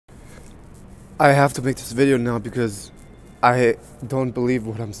I have to make this video now because I don't believe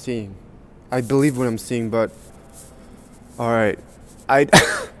what I'm seeing. I believe what I'm seeing, but alright. I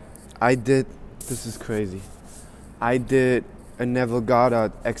I did, this is crazy. I did a Neville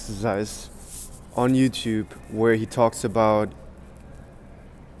Goddard exercise on YouTube where he talks about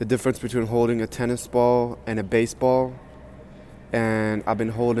the difference between holding a tennis ball and a baseball. And I've been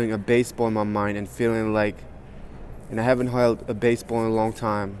holding a baseball in my mind and feeling like, and I haven't held a baseball in a long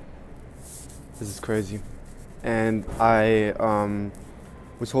time. This is crazy. And I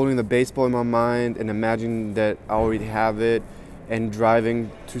was holding the baseball in my mind and imagining that I already have it, and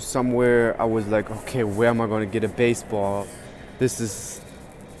driving to somewhere I was like, okay, where am I going to get a baseball?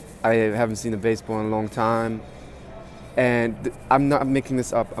 I haven't seen a baseball in a long time. And I'm not making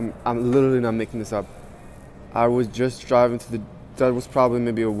this up. I'm literally not making this up. I was just driving that was probably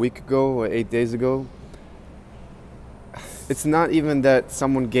maybe a week ago or 8 days ago. It's not even that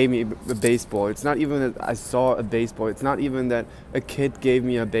someone gave me a baseball. It's not even that I saw a baseball. It's not even that a kid gave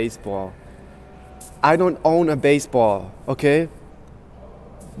me a baseball. I don't own a baseball, okay?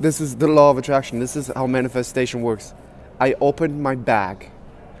 This is the law of attraction. This is how manifestation works. I opened my bag.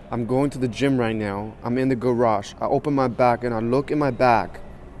 I'm going to the gym right now. I'm in the garage. I open my bag and I look in my bag.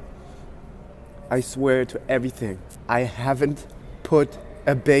 I swear to everything, I haven't put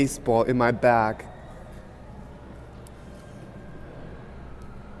a baseball in my bag.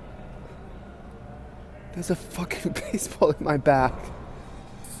 There's a fucking baseball in my bag.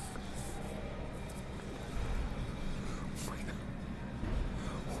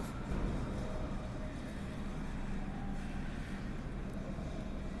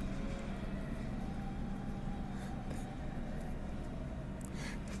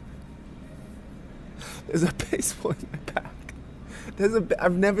 There's a baseball in my bag.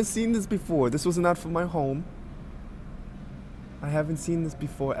 I've never seen this before. This was not from my home. I haven't seen this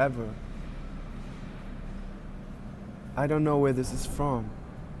before ever. I don't know where this is from.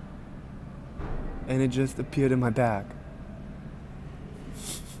 And it just appeared in my bag.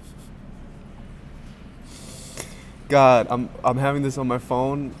 God, I'm having this on my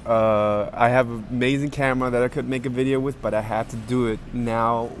phone. I have an amazing camera that I could make a video with, but I had to do it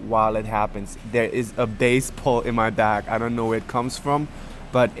now while it happens. There is a baseball in my bag. I don't know where it comes from,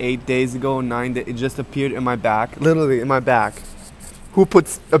 but 8 days ago, 9 days, it just appeared in my bag, literally in my bag. Who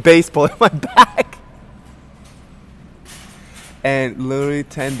puts a baseball in my bag? And literally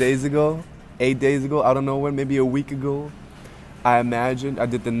 10 days ago, 8 days ago, I don't know when, maybe a week ago, I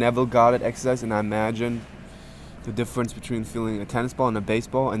did the Neville Goddard exercise, and I imagined the difference between feeling a tennis ball and a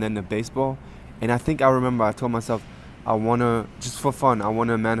baseball, and then a baseball. And I think I remember I told myself, I wanna, just for fun, I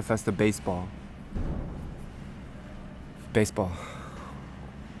wanna manifest a baseball. Baseball.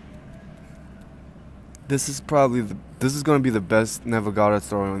 This is gonna be the best Neville Goddard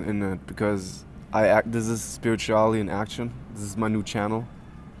story on the internet, because this is spirituality in action. This is my new channel.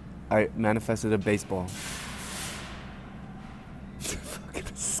 I manifested a baseball.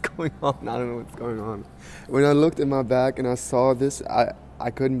 What is going on? I don't know what's going on. When I looked in my bag and I saw this,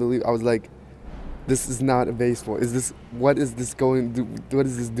 I couldn't believe. I was like, this is not a baseball. What is this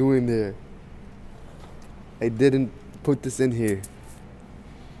doing there? I didn't put this in here.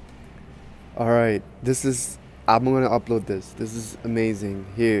 Alright, I'm gonna upload this. This is amazing.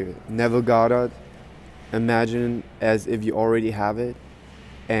 Here, Neville Goddard. Imagine as if you already have it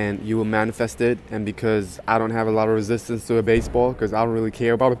and you will manifest it. And because I don't have a lot of resistance to a baseball, because I don't really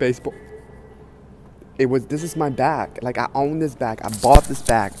care about a baseball, this is my bag. Like, I own this bag. I bought this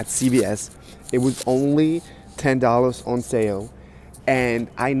bag at CVS. It was only $10 on sale. And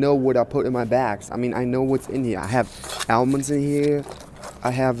I know what I put in my bags. I mean, I know what's in here. I have almonds in here.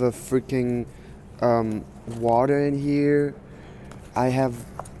 I have a freaking water in here. I have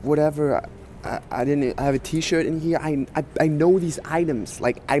whatever. I have a t-shirt in here. I know these items.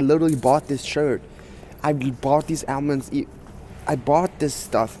 Like, I literally bought this shirt. I bought these almonds. I bought this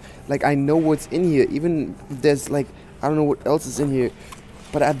stuff. Like, I know what's in here. Even there's, like, I don't know what else is in here,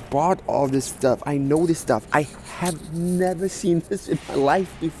 but I bought all this stuff. I know this stuff. I have never seen this in my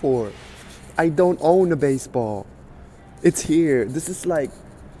life before. I don't own a baseball. It's here. This is like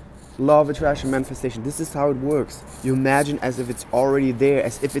law of attraction, manifestation. This is how it works. You imagine as if it's already there,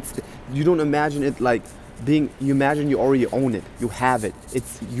 as if you don't imagine it like you imagine you already own it. You have it.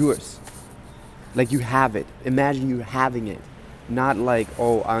 It's yours. Like, you have it. Imagine you having it. Not like,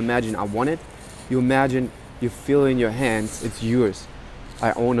 oh, I imagine I want it. You imagine you feel it in your hands. It's yours.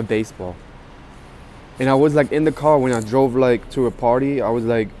 I own a baseball. And I was like in the car when I drove like to a party. I was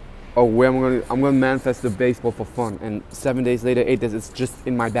like, oh, I'm gonna manifest the baseball for fun. And 7 days later, 8 days, it's just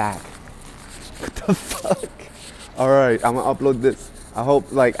in my bag. What the fuck? All right, I'm gonna upload this. I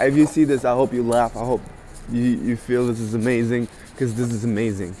hope, like, if you see this, I hope you laugh. I hope you feel this is amazing, because this is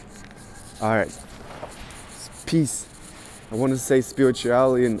amazing. All right. Peace. I want to say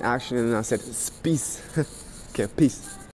spirituality and action, and I said it's peace. Okay, peace.